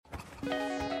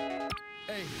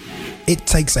It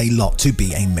takes a lot to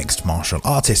be a mixed martial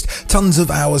artist. Tons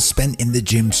of hours spent in the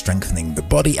gym strengthening the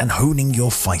body and honing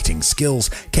your fighting skills,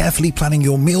 carefully planning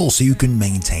your meals so you can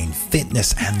maintain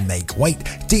fitness and make weight,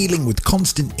 dealing with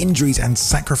constant injuries and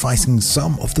sacrificing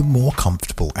some of the more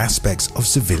comfortable aspects of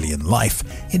civilian life.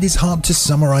 It is hard to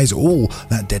summarize all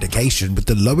that dedication with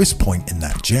the lowest point in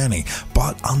that journey,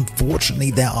 but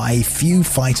unfortunately there are a few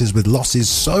fighters with losses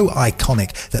so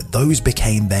iconic that those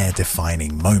became their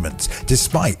defining moments,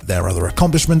 despite their other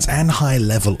accomplishments and high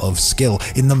level of skill.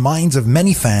 In the minds of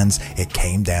many fans, it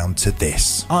came down to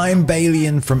this. I'm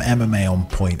Balian from MMA On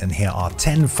Point, and here are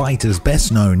 10 fighters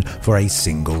best known for a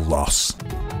single loss.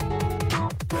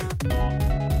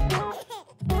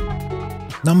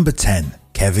 Number 10.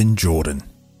 Kevin Jordan.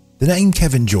 The name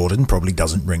Kevin Jordan probably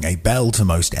doesn't ring a bell to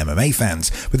most MMA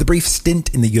fans. With a brief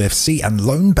stint in the UFC and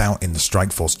lone bout in the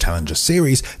Strikeforce Challenger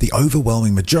Series, the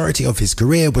overwhelming majority of his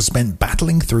career was spent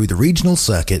battling through the regional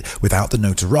circuit without the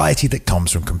notoriety that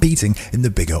comes from competing in the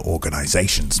bigger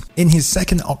organizations. In his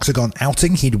second Octagon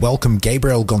outing, he'd welcomed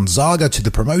Gabriel Gonzaga to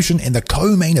the promotion in the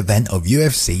co-main event of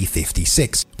UFC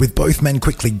 56. With both men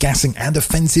quickly gassing and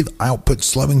offensive output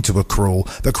slowing to a crawl,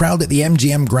 the crowd at the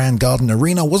MGM Grand Garden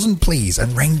Arena wasn't pleased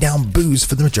and rained down boos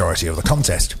for the majority of the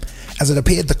contest. As it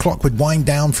appeared the clock would wind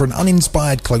down for an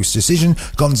uninspired close decision,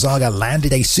 Gonzaga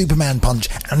landed a Superman punch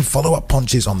and follow-up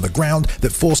punches on the ground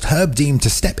that forced Herb Dean to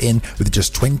step in with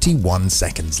just 21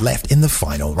 seconds left in the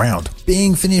final round.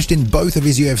 Being finished in both of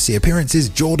his UFC appearances,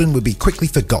 Jordan would be quickly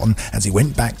forgotten as he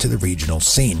went back to the regional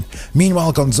scene.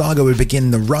 Meanwhile, Gonzaga would begin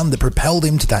the run that propelled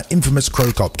him to that infamous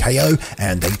Cro Cop KO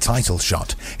and a title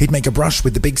shot. He'd make a brush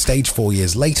with the big stage 4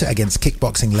 years later against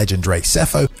kickboxing legend Ray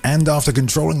Sefo, and after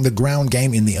controlling the ground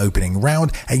game in the opening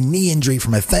round, a knee injury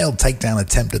from a failed takedown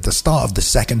attempt at the start of the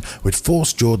second would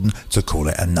force Jordan to call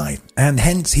it a night. And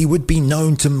hence he would be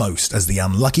known to most as the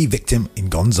unlucky victim in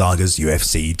Gonzaga's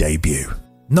UFC debut.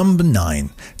 Number 9.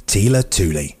 Tila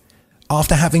Tooley.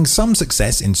 After having some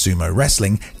success in sumo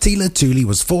wrestling, Tila Tooley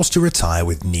was forced to retire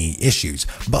with knee issues,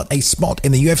 but a spot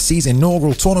in the UFC's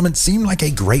inaugural tournament seemed like a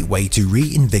great way to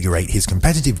reinvigorate his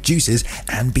competitive juices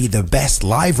and be the best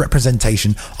live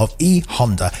representation of E.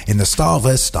 Honda in the Style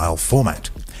vs. Style format.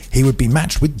 He would be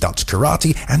matched with Dutch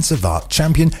karate and Savate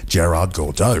champion Gerard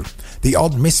Gordeau. The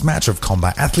odd mismatch of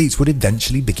combat athletes would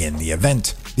eventually begin the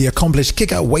event. The accomplished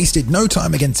kicker wasted no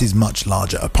time against his much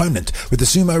larger opponent. With the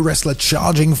sumo wrestler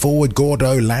charging forward,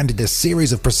 Gordeau landed a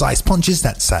series of precise punches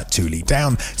that sat Tooley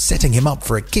down, setting him up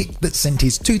for a kick that sent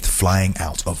his tooth flying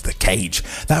out of the cage.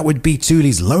 That would be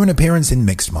Tooley's lone appearance in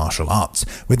mixed martial arts.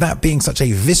 With that being such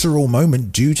a visceral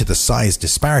moment due to the size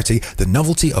disparity, the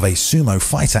novelty of a sumo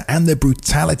fighter, and the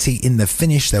brutality in the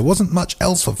finish, there wasn't much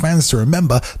else for fans to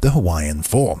remember the Hawaiian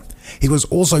for. He was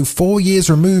also 4 years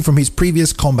removed from his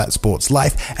previous combat sports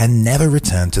life and never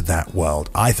returned to that world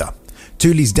either.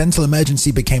 Tooley's dental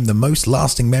emergency became the most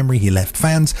lasting memory he left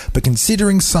fans, but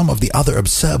considering some of the other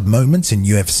absurd moments in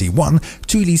UFC 1,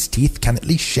 Tooley's teeth can at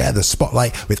least share the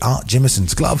spotlight with Art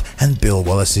Jimerson's glove and Bill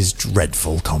Wallace's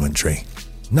dreadful commentary.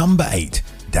 Number 8.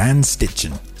 Dan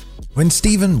Stitchen. When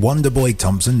Stephen Wonderboy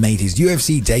Thompson made his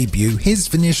UFC debut, his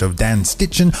finish of Dan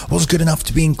Stitchen was good enough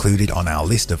to be included on our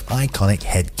list of iconic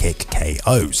head kick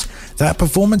KOs. That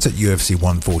performance at UFC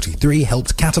 143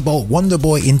 helped catapult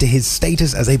Wonderboy into his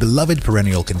status as a beloved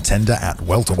perennial contender at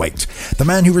welterweight. The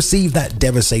man who received that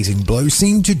devastating blow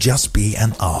seemed to just be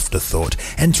an afterthought.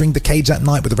 Entering the cage that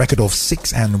night with a record of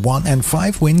 6-1 and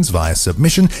 5 wins via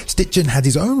submission, Stitchen had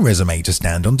his own resume to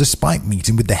stand on despite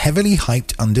meeting with the heavily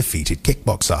hyped undefeated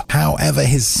kickboxer. However,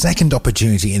 his second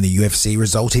opportunity in the UFC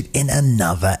resulted in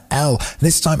another L.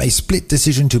 This time a split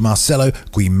decision to Marcelo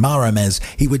Guimaraes.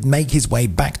 He would make his way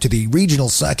back to the regional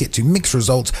circuit to mix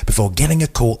results before getting a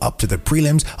call up to the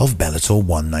prelims of Bellator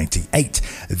 198.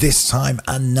 This time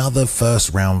another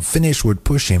first round finish would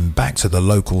push him back to the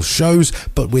local shows,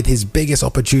 but with his biggest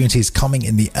opportunities coming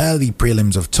in the early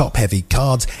prelims of top heavy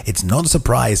cards, it's not a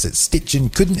surprise that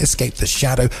Stitchen couldn't escape the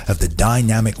shadow of the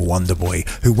dynamic Wonderboy,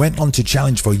 who went on to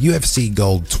challenge for UFC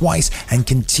gold twice and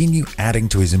continue adding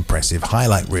to his impressive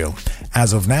highlight reel.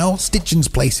 As of now, Stitchen's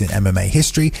place in MMA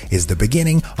history is the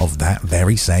beginning of that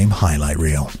very same highlight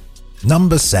reel.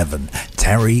 Number 7.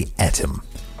 Terry Etim.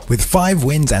 With 5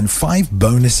 wins and 5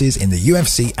 bonuses in the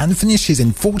UFC and finishes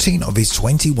in 14 of his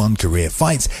 21 career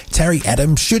fights, Terry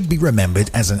Etim should be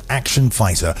remembered as an action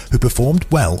fighter who performed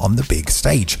well on the big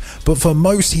stage. But for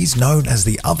most, he's known as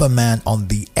the other man on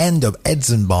the end of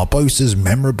Edson Barbosa's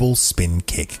memorable spin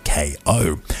kick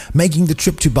KO, making the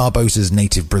trip to Barbosa's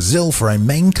native Brazil for a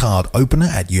main card opener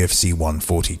at UFC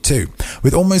 142.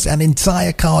 With almost an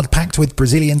entire card packed with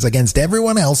Brazilians against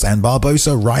everyone else and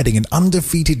Barbosa riding an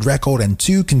undefeated record and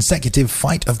 2 consecutive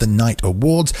Fight of the Night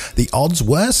awards, the odds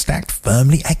were stacked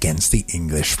firmly against the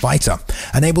English fighter.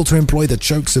 Unable to employ the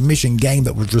choke submission game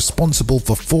that was responsible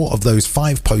for 4 of those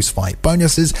 5 post-fight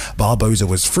bonuses, Barbosa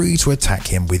was free to attack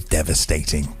him with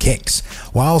devastating kicks.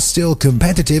 While still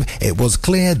competitive, it was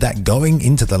clear that going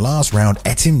into the last round,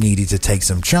 Etim needed to take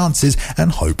some chances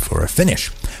and hope for a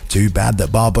finish. Too bad that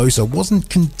Barbosa wasn't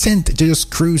content to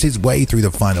just cruise his way through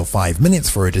the final 5 minutes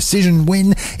for a decision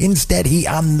win. Instead, he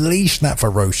unleashed that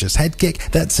ferocious head kick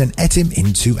that sent Etim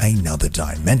into another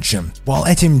dimension. While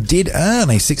Etim did earn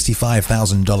a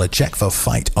 $65,000 check for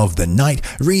Fight of the Night,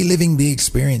 reliving the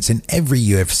experience in every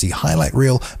UFC highlight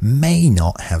reel may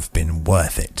not have been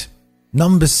worth it.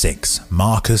 Number 6.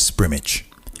 Marcus Brimage.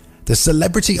 The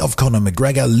celebrity of Conor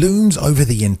McGregor looms over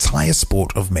the entire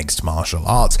sport of mixed martial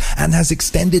arts and has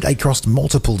extended across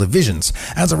multiple divisions.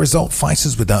 As a result,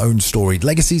 fighters with their own storied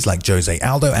legacies like Jose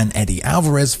Aldo and Eddie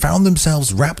Alvarez found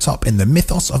themselves wrapped up in the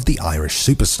mythos of the Irish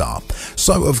superstar.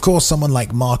 So, of course, someone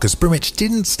like Marcus Brimage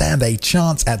didn't stand a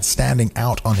chance at standing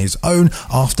out on his own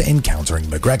after encountering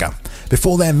McGregor.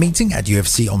 Before their meeting at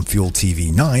UFC on Fuel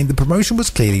TV 9, the promotion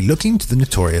was clearly looking to the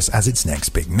Notorious as its next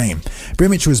big name.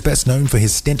 Brimage was best known for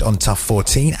his stint on Tough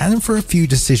 14 and for a few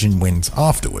decision wins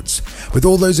afterwards. With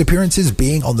all those appearances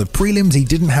being on the prelims, he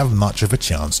didn't have much of a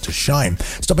chance to shine.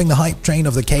 Stopping the hype train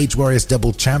of the Cage Warriors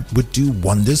double champ would do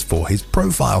wonders for his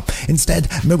profile. Instead,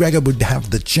 McGregor would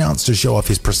have the chance to show off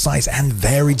his precise and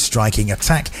varied striking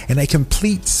attack in a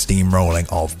complete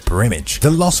steamrolling of Brimage.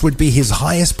 The loss would be his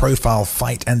highest profile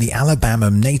fight, and the Alabama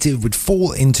native would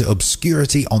fall into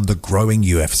obscurity on the growing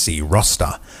UFC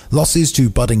roster. Losses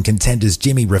to budding contenders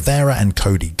Jimmy Rivera and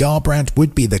Cody Garbrandt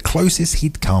would be the closest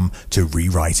he'd come to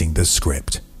rewriting the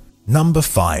script. Number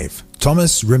 5.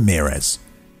 Thomas Ramirez.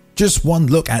 Just one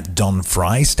look at Don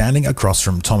Frye standing across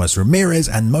from Thomas Ramirez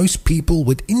and most people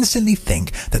would instantly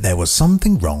think that there was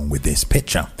something wrong with this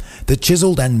picture. The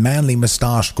chiseled and manly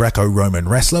mustached Greco-Roman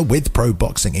wrestler with pro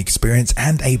boxing experience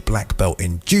and a black belt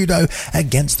in judo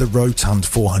against the rotund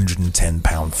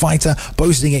 410-pound fighter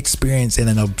boasting experience in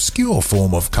an obscure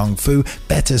form of kung fu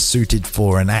better suited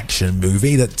for an action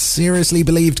movie that seriously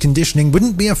believed conditioning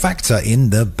wouldn't be a factor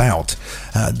in the bout.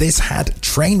 This had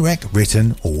Trainwreck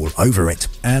written all over it,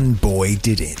 and boy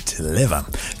did it deliver.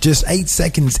 Just 8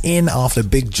 seconds in after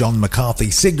Big John McCarthy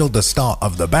signaled the start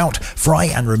of the bout, Frye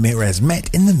and Ramirez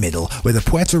met in the middle where the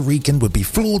Puerto Rican would be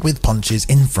floored with punches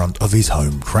in front of his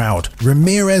home crowd.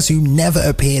 Ramirez, who never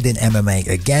appeared in MMA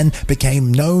again,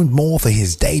 became known more for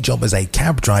his day job as a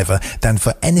cab driver than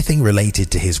for anything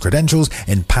related to his credentials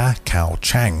in Pa Cao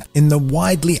Chang. In the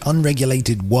widely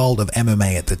unregulated world of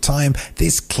MMA at the time,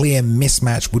 this clear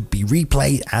mismatch would be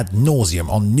replayed ad nauseum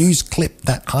on news clip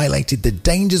that highlighted the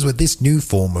dangers with this new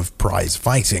form of prize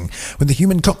fighting. When the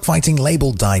human cockfighting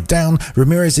label died down,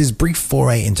 Ramirez's brief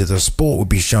foray into the sport would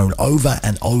be shown over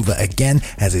and over again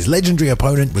as his legendary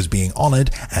opponent was being honored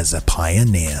as a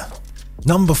pioneer.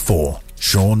 Number 4.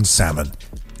 Sean Salmon.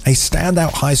 A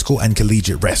standout high school and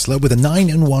collegiate wrestler with a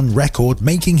 9-1 record,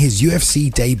 making his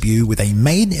UFC debut with a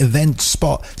main event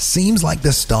spot seems like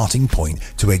the starting point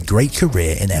to a great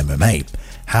career in MMA.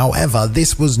 However,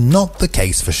 this was not the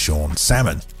case for Sean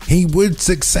Salmon. He would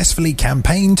successfully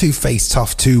campaign to face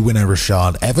Tough 2 winner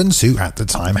Rashad Evans, who at the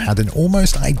time had an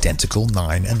almost identical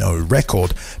 9-0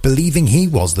 record. Believing he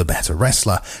was the better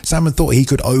wrestler, Salmon thought he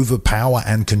could overpower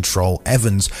and control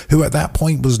Evans, who at that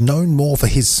point was known more for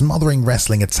his smothering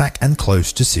wrestling attack and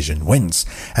close decision wins.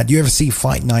 At UFC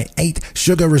Fight Night 8,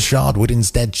 Sugar Rashad would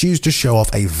instead choose to show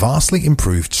off a vastly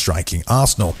improved striking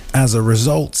arsenal. As a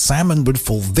result, Salmon would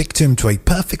fall victim to a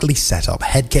perfectly set up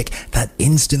head kick that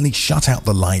instantly shut out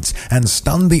the lights and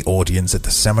stunned the audience at the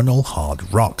seminal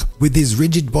Hard Rock. With his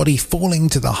rigid body falling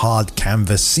to the hard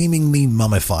canvas seemingly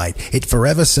mummified, it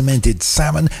forever cemented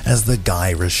Salmon as the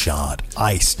guy Rashad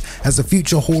iced, as the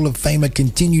future Hall of Famer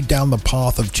continued down the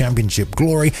path of championship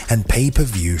glory and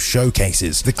pay-per-view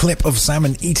showcases. The clip of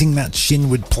Salmon eating that shin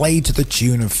would play to the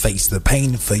tune of Face the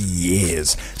Pain for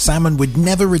years. Salmon would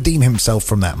never redeem himself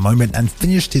from that moment and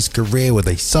finished his career with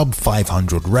a sub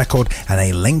 500 record and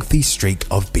a lengthy streak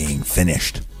of being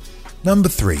finished. Number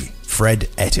 3. Fred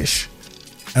Ettish.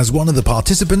 As one of the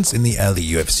participants in the early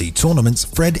UFC tournaments,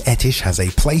 Fred Ettish has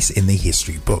a place in the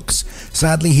history books.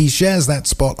 Sadly, he shares that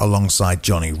spot alongside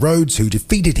Johnny Rhodes, who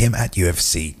defeated him at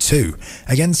UFC 2.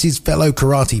 Against his fellow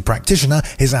karate practitioner,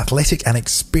 his athletic and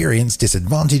experience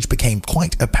disadvantage became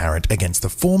quite apparent against the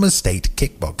former state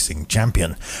kickboxing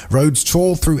champion. Rhodes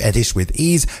tore through Ettish with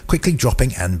ease, quickly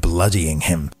dropping and bloodying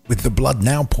him. With the blood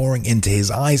now pouring into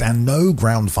his eyes and no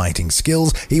ground fighting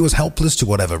skills, he was helpless to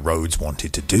whatever Rhodes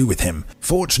wanted to do with him.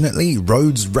 Fortunately,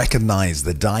 Rhodes recognized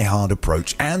the die-hard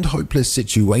approach and hopeless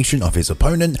situation of his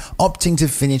opponent, opting to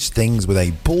finish things with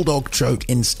a bulldog choke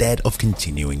instead of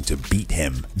continuing to beat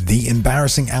him. The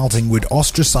embarrassing outing would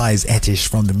ostracize Ettish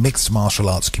from the mixed martial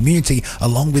arts community,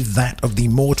 along with that of the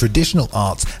more traditional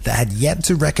arts that had yet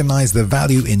to recognize the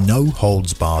value in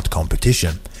no-holds-barred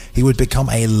competition. He would become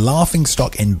a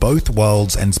laughingstock in both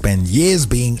worlds and spend years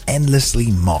being endlessly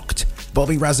mocked.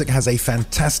 Bobby Razak has a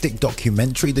fantastic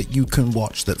documentary that you can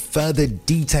watch that further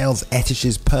details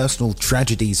Ettish's personal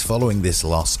tragedies following this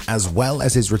loss, as well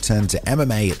as his return to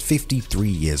MMA at 53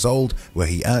 years old, where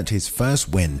he earned his first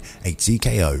win, a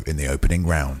TKO in the opening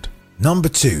round. Number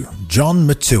 2. John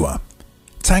Matua.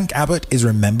 Tank Abbott is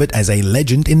remembered as a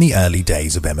legend in the early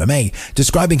days of MMA,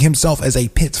 describing himself as a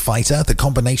pit fighter. The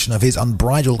combination of his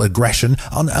unbridled aggression,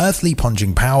 unearthly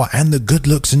punching power, and the good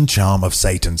looks and charm of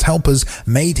Satan's helpers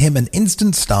made him an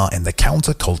instant star in the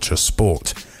counterculture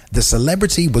sport. The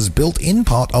celebrity was built in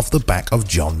part off the back of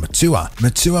John Matua.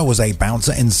 Matua was a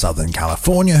bouncer in Southern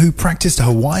California who practiced a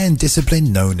Hawaiian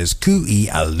discipline known as Ku'i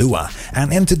Alua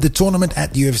and entered the tournament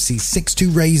at UFC 6 to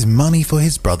raise money for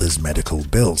his brother's medical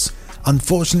bills.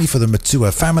 Unfortunately for the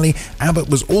Matua family, Abbott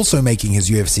was also making his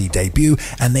UFC debut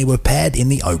and they were paired in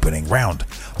the opening round.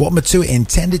 What Matua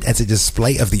intended as a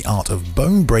display of the art of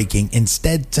bone breaking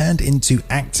instead turned into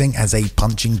acting as a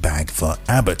punching bag for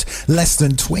Abbott. Less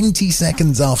than 20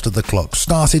 seconds after the clock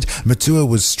started, Matua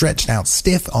was stretched out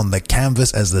stiff on the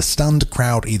canvas as the stunned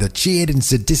crowd either cheered in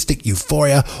sadistic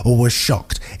euphoria or was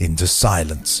shocked into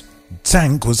silence.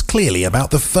 Tank was clearly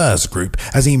about the first group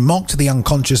as he mocked the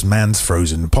unconscious man's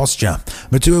frozen posture.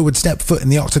 Matua would step foot in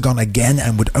the octagon again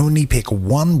and would only pick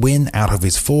one win out of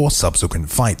his 4 subsequent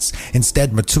fights.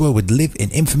 Instead, Matua would live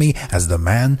in infamy as the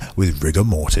man with rigor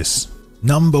mortis.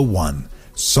 Number 1.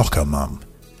 Soccer Mom.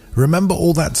 Remember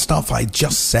all that stuff I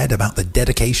just said about the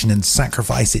dedication and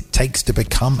sacrifice it takes to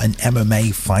become an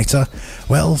MMA fighter?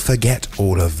 Well, forget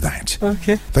all of that.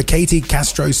 Okay. For Katie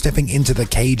Castro, stepping into the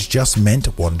cage just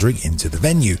meant wandering into the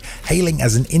venue. Hailing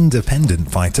as an independent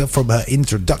fighter from her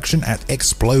introduction at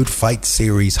Explode Fight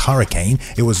Series Hurricane,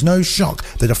 it was no shock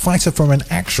that a fighter from an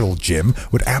actual gym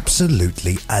would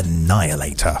absolutely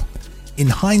annihilate her. In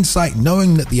hindsight,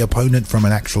 knowing that the opponent from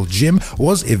an actual gym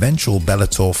was eventual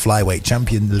Bellator flyweight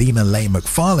champion Lena Leigh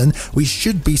McFarlane, we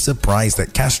should be surprised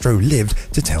that Castro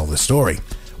lived to tell the story.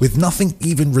 With nothing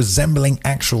even resembling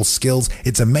actual skills,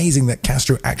 it's amazing that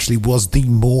Castro actually was the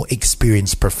more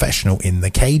experienced professional in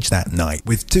the cage that night.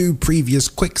 With 2 previous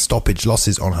quick stoppage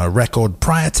losses on her record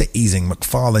prior to easing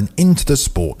McFarlane into the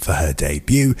sport for her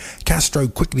debut, Castro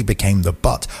quickly became the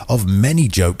butt of many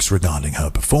jokes regarding her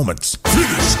performance.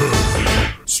 Finish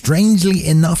her! Strangely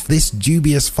enough, this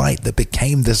dubious fight that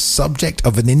became the subject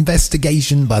of an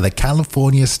investigation by the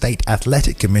California State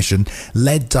Athletic Commission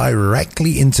led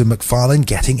directly into McFarlane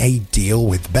getting a deal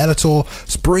with Bellator,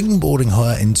 springboarding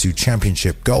her into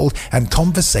championship gold and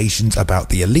conversations about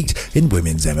the elite in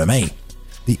women's MMA.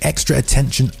 The extra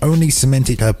attention only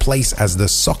cemented her place as the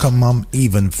soccer mom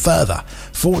even further.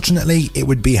 Fortunately, it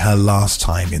would be her last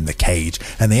time in the cage,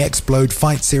 and the Explode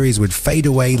Fight Series would fade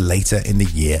away later in the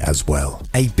year as well.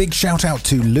 A big shout out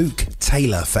to Luke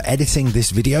Taylor for editing this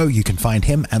video. You can find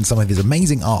him and some of his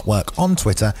amazing artwork on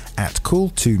Twitter at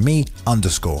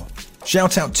cool2me_.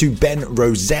 Shout out to Ben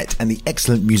Rosette and the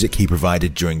excellent music he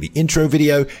provided during the intro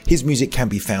video. His music can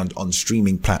be found on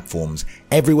streaming platforms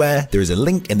everywhere. There is a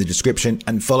link in the description,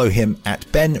 and follow him at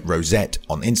Ben Rosette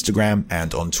on Instagram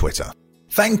and on Twitter.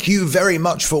 Thank you very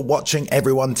much for watching,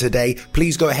 everyone, today.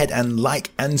 Please go ahead and like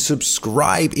and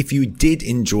subscribe if you did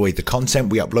enjoy the content.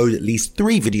 We upload at least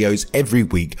 3 videos every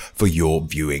week for your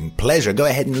viewing pleasure. Go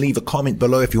ahead and leave a comment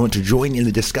below if you want to join in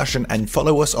the discussion, and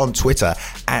follow us on Twitter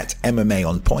at MMA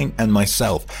On Point and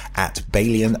myself at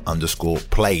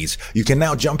Balian_plays. You can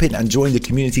now jump in and join the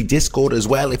community Discord as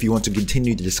well if you want to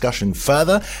continue the discussion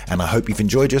further, and I hope you've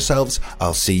enjoyed yourselves.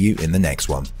 I'll see you in the next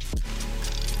one.